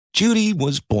Judy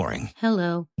was boring.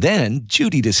 Hello. Then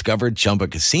Judy discovered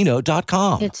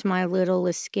ChumbaCasino.com. It's my little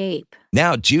escape.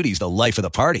 Now Judy's the life of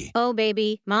the party. Oh,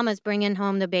 baby, mama's bringing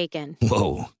home the bacon.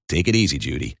 Whoa, take it easy,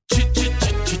 Judy.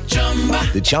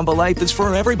 The Chumba life is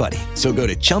for everybody. So go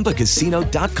to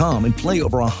ChumbaCasino.com and play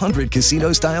over 100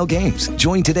 casino-style games.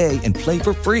 Join today and play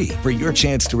for free for your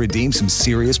chance to redeem some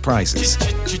serious prizes.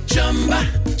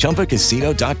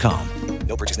 ChumbaCasino.com.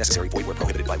 No purchase necessary. Void where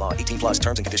prohibited by law. 18 plus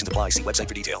terms and conditions apply. See website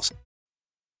for details.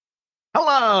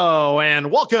 Hello,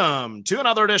 and welcome to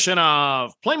another edition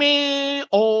of Play Me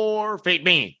or Fade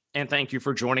Me. And thank you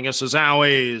for joining us as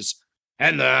always.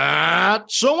 And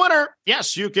that's a winner.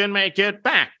 Yes, you can make it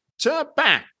back to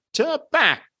back to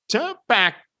back to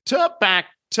back to back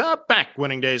to back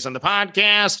winning days on the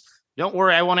podcast. Don't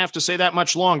worry, I won't have to say that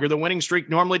much longer. The winning streak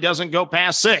normally doesn't go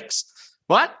past 6,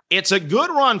 but it's a good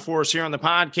run for us here on the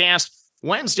podcast.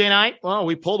 Wednesday night, well,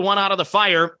 we pulled one out of the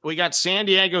fire. We got San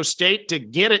Diego State to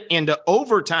get it into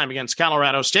overtime against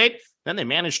Colorado State. Then they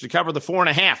managed to cover the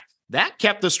 4.5. That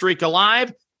kept the streak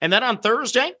alive. And then on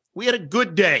Thursday, we had a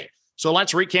good day. So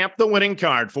let's recap the winning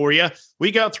card for you.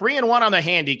 We go 3-1 on the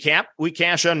handicap. We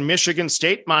cash on Michigan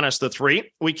State minus the 3.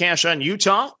 We cash on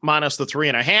Utah minus the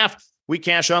 3.5. We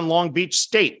cash on Long Beach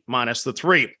State minus the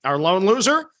 3. Our lone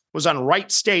loser was on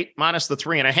Wright State minus the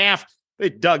 3.5. They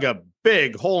dug a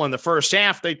big hole in the first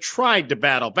half. They tried to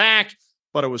battle back,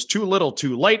 but it was too little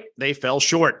too late. They fell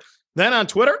short. Then on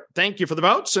Twitter, thank you for the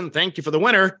votes and thank you for the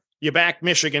winner. You back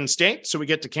Michigan State, so we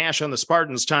get to cash on the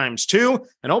Spartans ×2.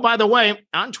 And oh, by the way,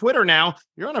 on Twitter now,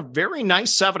 you're on a very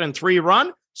nice 7-3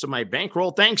 run, so my bankroll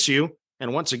thanks you.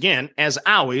 And once again, as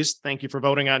always, thank you for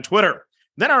voting on Twitter.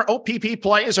 Then our OPP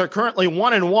plays are currently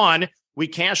 1-1. We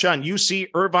cash on UC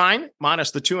Irvine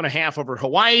minus the 2.5 over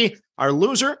Hawaii. Our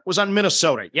loser was on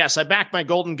Minnesota. Yes, I backed my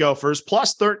Golden Gophers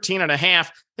plus 13.5.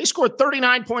 They scored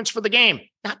 39 points for the game.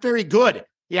 Not very good.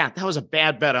 Yeah, that was a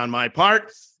bad bet on my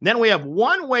part. Then we have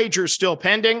one wager still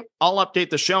pending. I'll update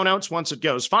the show notes once it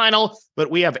goes final, but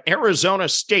we have Arizona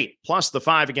State plus the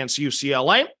 5 against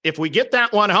UCLA. If we get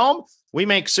that one home, we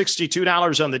make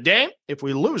 $62 on the day. If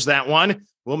we lose that one,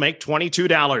 we'll make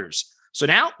 $22. So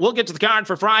now we'll get to the card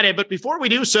for Friday. But before we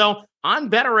do so, on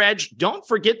Better Edge, don't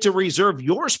forget to reserve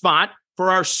your spot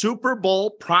for our Super Bowl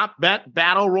prop bet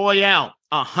battle royale.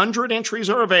 100 entries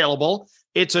are available.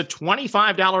 It's a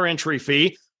 $25 entry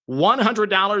fee.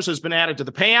 $100 has been added to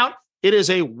the payout. It is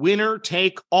a winner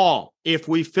take all. If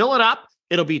we fill it up,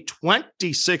 it'll be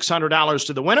 $2,600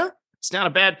 to the winner. It's not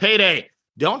a bad payday.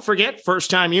 Don't forget,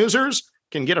 first-time users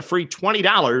can get a free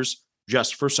 $20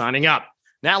 just for signing up.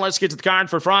 Now let's get to the card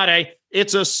for Friday.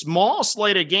 It's a small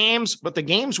slate of games, but the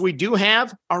games we do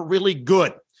have are really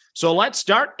good. So let's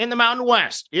start in the Mountain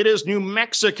West. It is New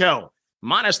Mexico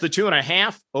minus the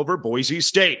 2.5 over Boise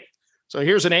State. So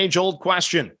here's an age-old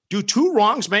question. Do 2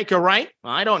 wrongs make a right?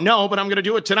 I don't know, but I'm going to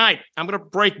do it tonight. I'm going to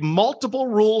break multiple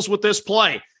rules with this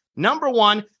play. Number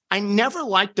 1, I never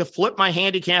like to flip my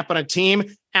handicap on a team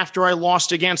after I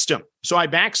lost against them. So I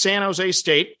backed San Jose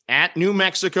State at New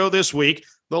Mexico this week.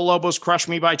 The Lobos crushed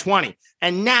me by 20.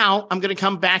 And now I'm going to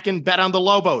come back and bet on the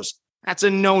Lobos. That's a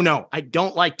no-no. I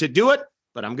don't like to do it,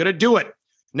 but I'm going to do it.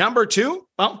 Number 2,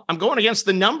 well, I'm going against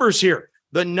the numbers here.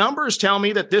 The numbers tell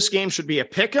me that this game should be a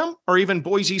pick'em or even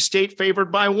Boise State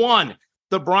favored by 1.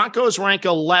 The Broncos rank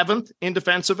 11th in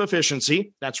defensive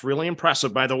efficiency. That's really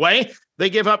impressive, by the way. They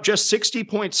give up just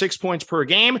 60.6 points per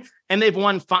game, and they've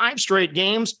won 5 straight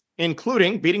games,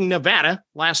 including beating Nevada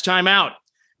last time out.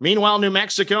 Meanwhile, New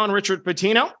Mexico and Richard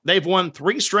Pitino, they've won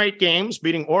 3 straight games,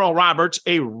 beating Oral Roberts,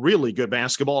 a really good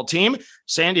basketball team,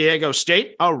 San Diego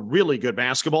State, a really good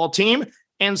basketball team,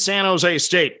 and San Jose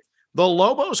State. The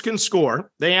Lobos can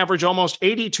score. They average almost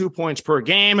 82 points per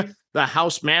game. The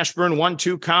House Mashburn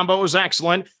 1-2 combo is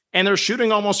excellent, and they're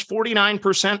shooting almost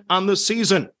 49% on the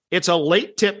season. It's a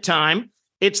late tip time.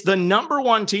 It's the number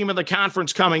 1 team in the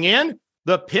conference coming in.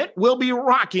 The Pit will be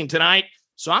rocking tonight.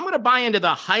 So I'm going to buy into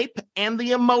the hype and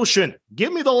the emotion.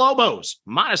 Give me the Lobos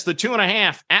minus the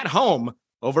 2.5 at home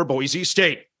over Boise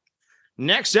State.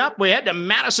 Next up, we head to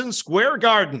Madison Square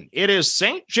Garden. It is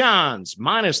St. John's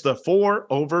minus the 4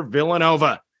 over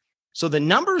Villanova. So the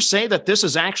numbers say that this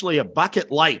is actually a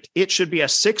bucket light. It should be a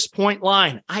 6-point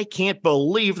line. I can't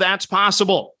believe that's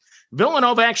possible.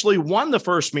 Villanova actually won the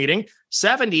first meeting,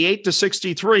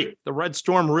 78-63. The Red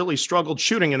Storm really struggled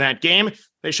shooting in that game.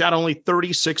 They shot only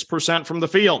 36% from the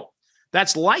field.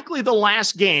 That's likely the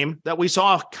last game that we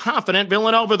saw a confident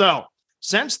Villanova, though.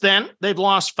 Since then, they've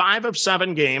lost 5 of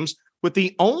 7 games, with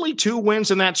the only 2 wins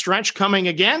in that stretch coming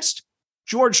against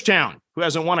Georgetown, who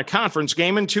hasn't won a conference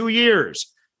game in 2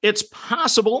 years. It's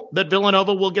possible that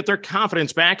Villanova will get their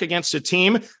confidence back against a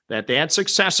team that they had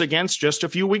success against just a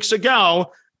few weeks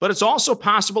ago, but it's also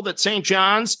possible that St.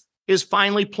 John's is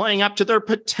finally playing up to their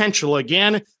potential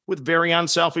again with very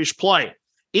unselfish play.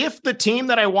 If the team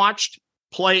that I watched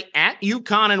play at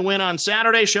UConn and win on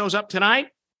Saturday shows up tonight,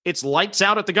 it's lights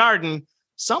out at the Garden.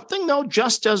 Something, though,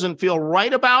 just doesn't feel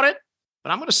right about it,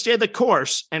 but I'm going to stay the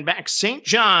course and back St.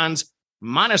 John's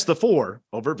minus the 4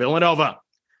 over Villanova.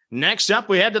 Next up,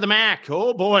 we head to the MAC.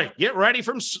 Oh, boy, get ready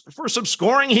for some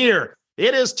scoring here.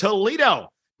 It is Toledo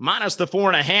minus the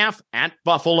 4.5 at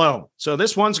Buffalo. So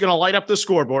this one's going to light up the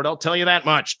scoreboard, I'll tell you that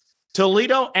much.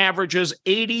 Toledo averages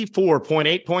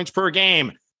 84.8 points per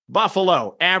game.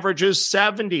 Buffalo averages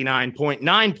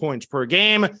 79.9 points per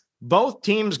game. Both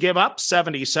teams give up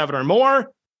 77 or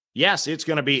more. Yes, it's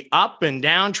going to be up and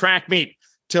down track meet.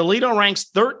 Toledo ranks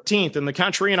 13th in the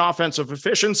country in offensive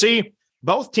efficiency.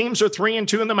 Both teams are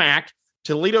 3-2 in the MAC.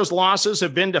 Toledo's losses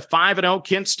have been to 5-0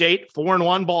 Kent State,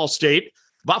 4-1 Ball State.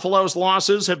 Buffalo's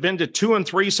losses have been to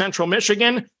 2-3 Central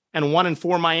Michigan and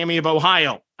 1-4 Miami of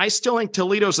Ohio. I still think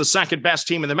Toledo's the second best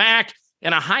team in the MAC.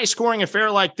 In a high-scoring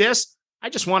affair like this, I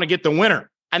just want to get the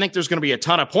winner. I think there's going to be a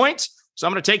ton of points, so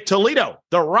I'm going to take Toledo,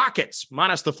 the Rockets,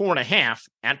 minus the 4.5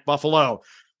 at Buffalo.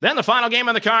 Then the final game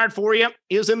on the card for you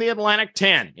is in the Atlantic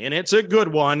 10, and it's a good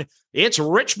one. It's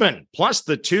Richmond plus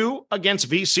the 2 against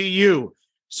VCU.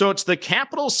 So it's the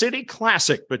Capital City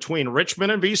Classic between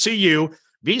Richmond and VCU.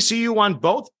 VCU won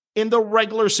both in the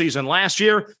regular season last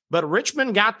year, but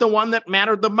Richmond got the one that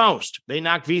mattered the most. They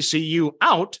knocked VCU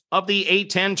out of the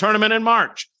A-10 tournament in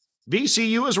March.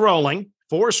 VCU is rolling,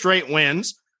 4 straight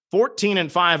wins,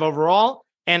 14-5 overall,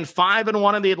 and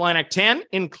 5-1 in the Atlantic 10,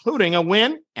 including a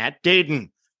win at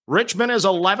Dayton. Richmond is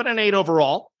 11-8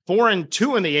 overall,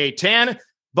 4-2 in the A-10.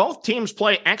 Both teams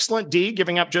play excellent D,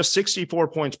 giving up just 64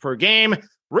 points per game.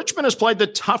 Richmond has played the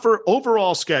tougher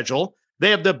overall schedule.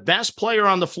 They have the best player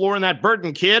on the floor in that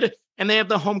Burton kid, and they have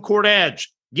the home court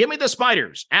edge. Give me the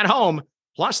Spiders at home,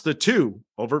 plus the 2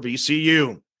 over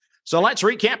VCU. So let's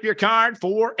recap your card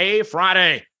for a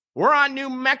Friday. We're on New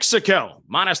Mexico,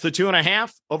 minus the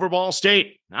 2.5 over Ball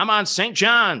State. I'm on St.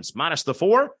 John's, minus the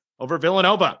 4 over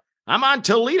Villanova. I'm on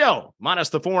Toledo, minus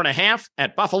the 4.5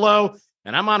 at Buffalo.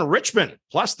 And I'm on Richmond,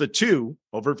 plus the 2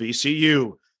 over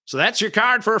VCU. So that's your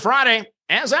card for a Friday.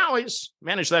 As always,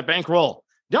 manage that bankroll.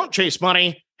 Don't chase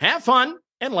money. Have fun,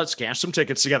 and let's cash some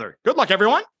tickets together. Good luck,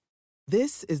 everyone.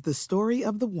 This is the story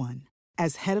of the one.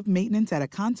 As head of maintenance at a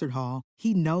concert hall,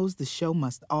 he knows the show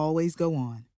must always go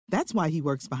on. That's why he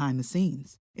works behind the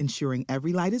scenes, ensuring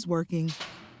every light is working,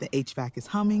 the HVAC is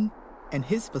humming, and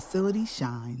his facility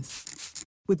shines.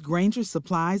 With Grainger's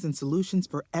supplies and solutions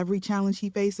for every challenge he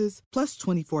faces, plus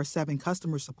 24/7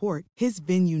 customer support, his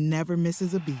venue never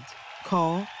misses a beat.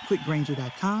 Call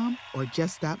quickgrainger.com or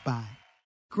just stop by.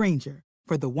 Grainger,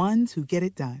 for the ones who get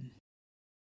it done.